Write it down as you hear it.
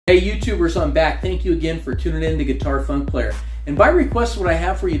Hey YouTubers, I'm back. Thank you again for tuning in to Guitar Funk Player. And by request, what I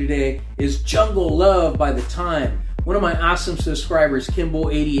have for you today is Jungle Love by The Time. One of my awesome subscribers,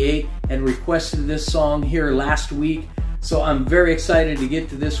 Kimbo88, had requested this song here last week, so I'm very excited to get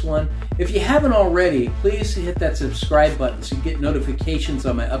to this one. If you haven't already, please hit that subscribe button so you get notifications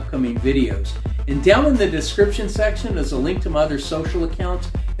on my upcoming videos. And down in the description section is a link to my other social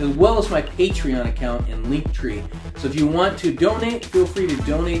accounts, as well as my Patreon account and Linktree. So if you want to donate, feel free to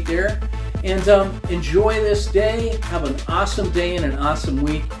donate there. And enjoy this day. Have an awesome day and an awesome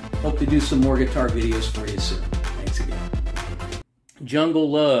week. Hope to do some more guitar videos for you soon. Thanks again. Jungle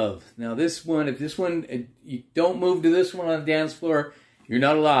Love. Now this one, if you don't move to this one on the dance floor, you're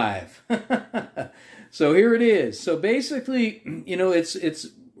not alive. So here it is. So basically, you know, it's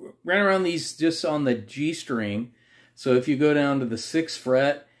right around these, just on the G string. So if you go down to the 6th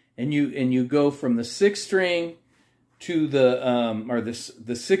fret and you go from the 6th string to the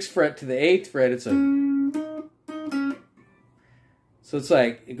the 6th fret to the 8th fret, it's a, so it's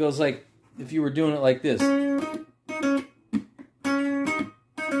like, it goes like if you were doing it like this.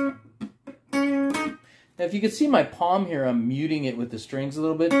 Now if you can see my palm here, I'm muting it with the strings a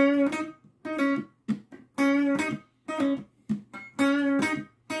little bit.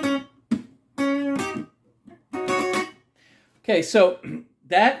 Okay, so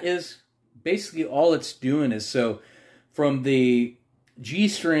that is basically all it's doing. Is so from the G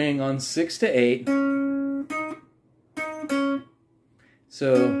string on 6 to 8,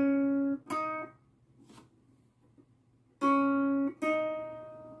 so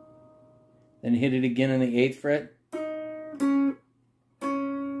then hit it again on the 8th fret.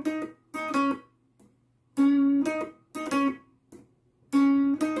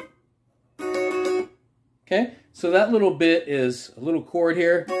 Okay, so that little bit is a little chord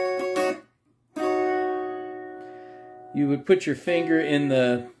here. You would put your finger in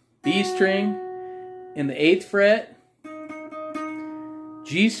the B string, in the 8th fret,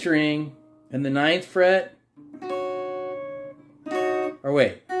 G string, in the 9th fret, or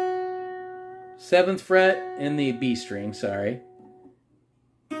wait, 7th fret in the B string, sorry,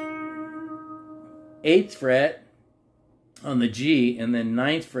 8th fret on the G, and then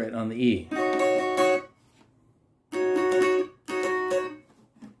 9th fret on the E.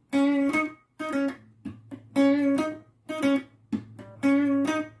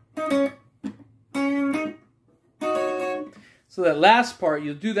 So that last part,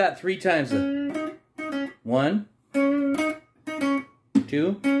 you'll do that 3 times. 1,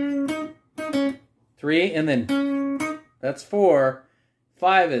 2, 3, and then that's 4.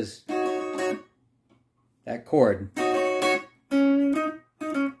 5 is that chord.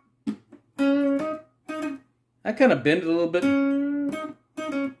 I kind of bend it a little bit.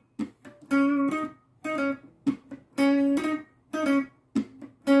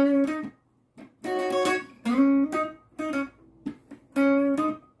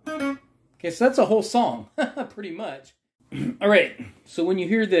 Okay, so that's a whole song, pretty much. All right, so when you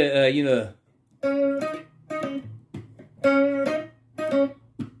hear the, you know,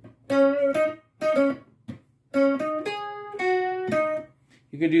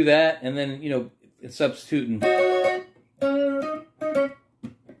 you can do that, and then, you know, it's substituting.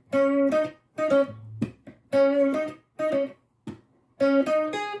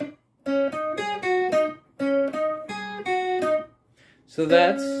 So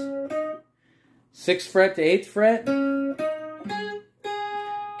that's 6th fret to 8th fret,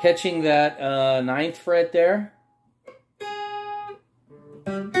 catching that 9th fret there, to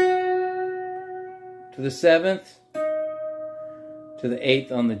the 7th, to the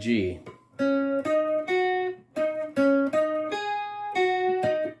 8th on the G.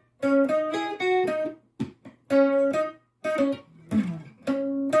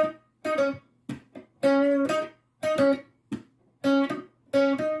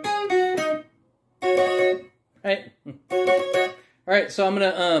 All right, so I'm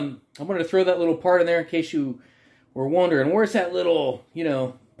gonna throw that little part in there in case you were wondering, where's that little, you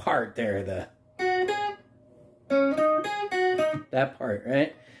know, part there, that part,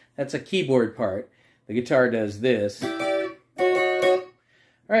 right? That's a keyboard part. The guitar does this. All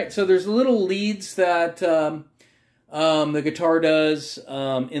right, so there's little leads that the guitar does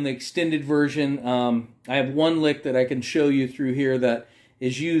in the extended version. I have one lick that I can show you through here that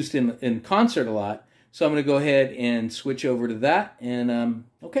is used in concert a lot. So I'm going to go ahead and switch over to that, and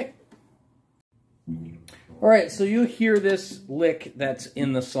okay. All right, so you hear this lick that's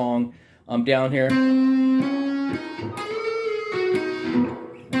in the song down here.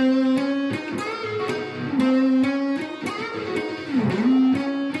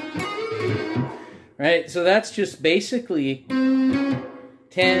 Right, so that's just basically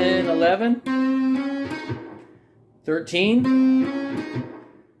 10, 11, 13.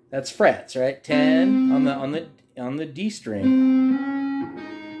 That's frets, right? 10 on the D string.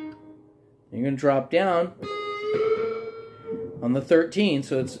 You're going to drop down on the 13,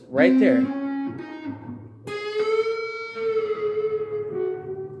 so it's right there.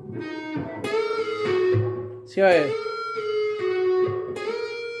 See how I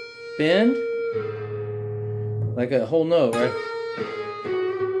bend? Like a whole note, right?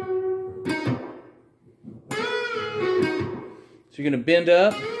 So you're going to bend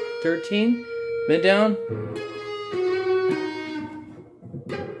up, 13, bend down.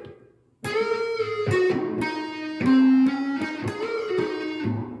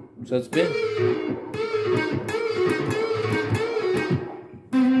 So it's bend.